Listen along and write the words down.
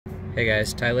Hey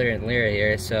guys, Tyler and Lyra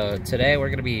here. So today we're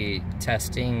going to be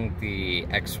testing the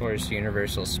Xhorse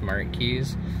Universal Smart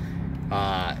Keys.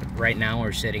 Right now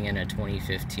we're sitting in a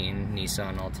 2015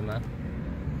 Nissan Altima.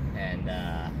 And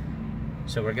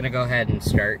so we're going to go ahead and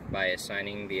start by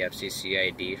assigning the FCC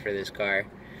ID for this car.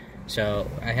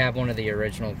 So I have one of the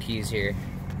original keys here.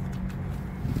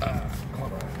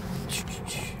 Hold on.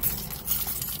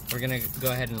 We're going to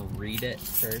go ahead and read it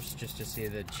first just to see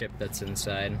the chip that's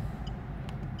inside.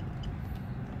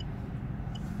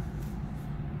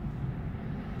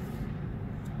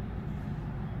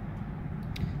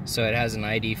 So it has an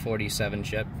ID 47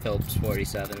 chip, Phillips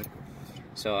 47.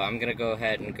 So I'm gonna go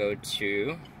ahead and go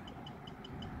to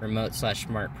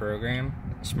remote/smart program,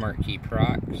 smart key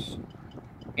procs,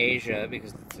 Asia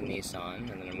because it's a Nissan,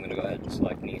 and then I'm gonna go ahead and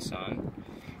select Nissan.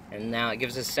 And now it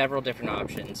gives us several different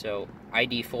options. So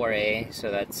ID 4A, so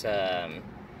that's an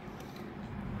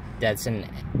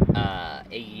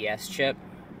AES chip,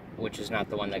 which is not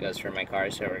the one that goes for my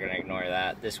car, so we're gonna ignore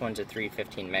that. This one's a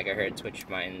 315 megahertz, which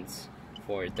mine's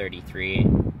 433.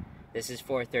 This is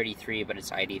 433, but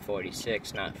it's ID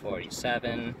 46, not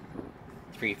 47.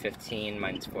 315,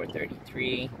 mine's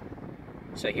 433.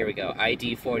 So here we go.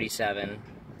 ID 47,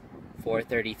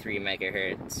 433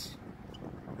 megahertz.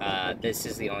 This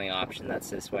is the only option that's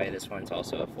this way. This one's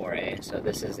also a 4A, so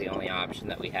this is the only option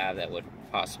that we have that would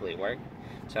possibly work.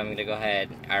 So I'm gonna go ahead.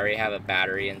 I already have a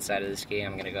battery inside of this key.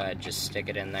 I'm gonna go ahead and just stick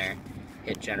it in there.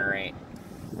 Hit generate.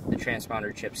 The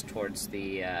transponder chip's towards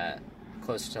the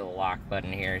close to the lock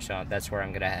button here, so that's where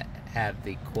I'm gonna have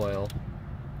the coil,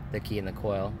 the key in the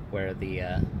coil where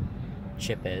the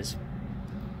chip is,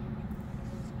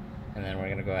 and then we're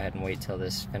gonna go ahead and wait till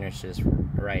this finishes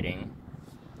writing.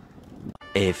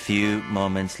 A few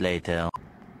moments later.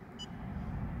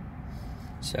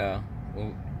 So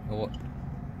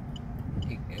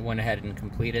it went ahead and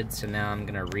completed, so now I'm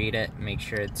gonna read it, make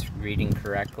sure it's reading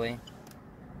correctly.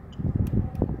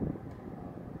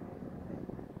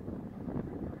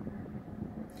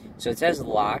 So it says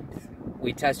locked.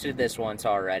 We tested this once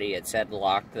already. It said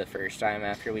locked the first time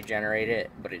after we generated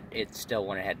it, but it still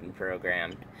went ahead and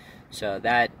programmed. So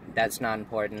that's not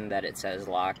important that it says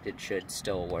locked. It should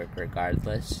still work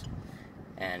regardless.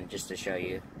 And just to show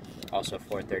you, also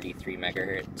 433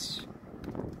 megahertz.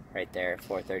 Right there,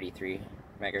 433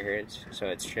 megahertz. So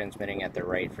it's transmitting at the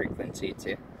right frequency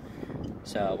too.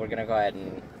 So we're gonna go ahead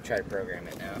and try to program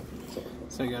it now.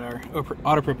 So we got our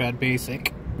AutoProp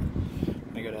basic.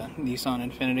 We go to Nissan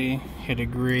Infinity, hit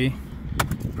agree,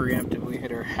 preemptively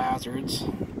hit our hazards,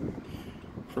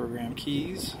 program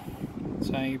keys,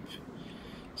 type,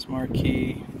 smart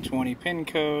key, 20 pin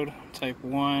code, type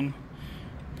 1,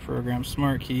 program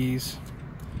smart keys,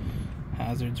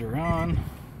 hazards are on,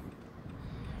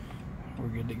 we're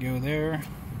good to go there,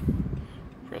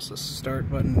 press the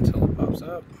start button until it pops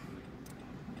up,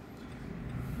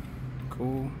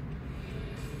 cool.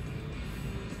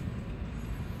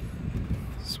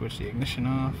 Switch the ignition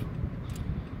off,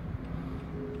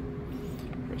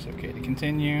 press OK to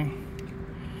continue,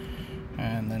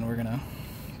 and then we're gonna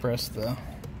press the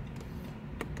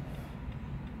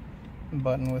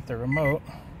button with the remote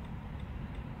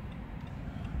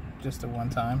just the one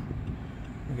time.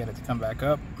 We get it to come back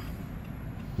up.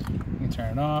 You can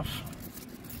turn it off,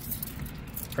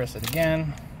 press it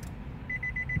again,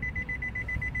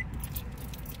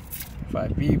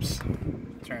 5 beeps,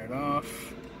 turn it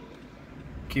off.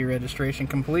 Key registration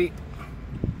complete.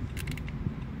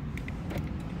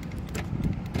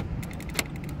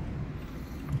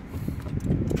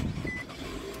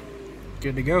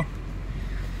 Good to go.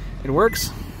 It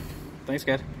works. Thanks,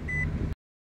 guys.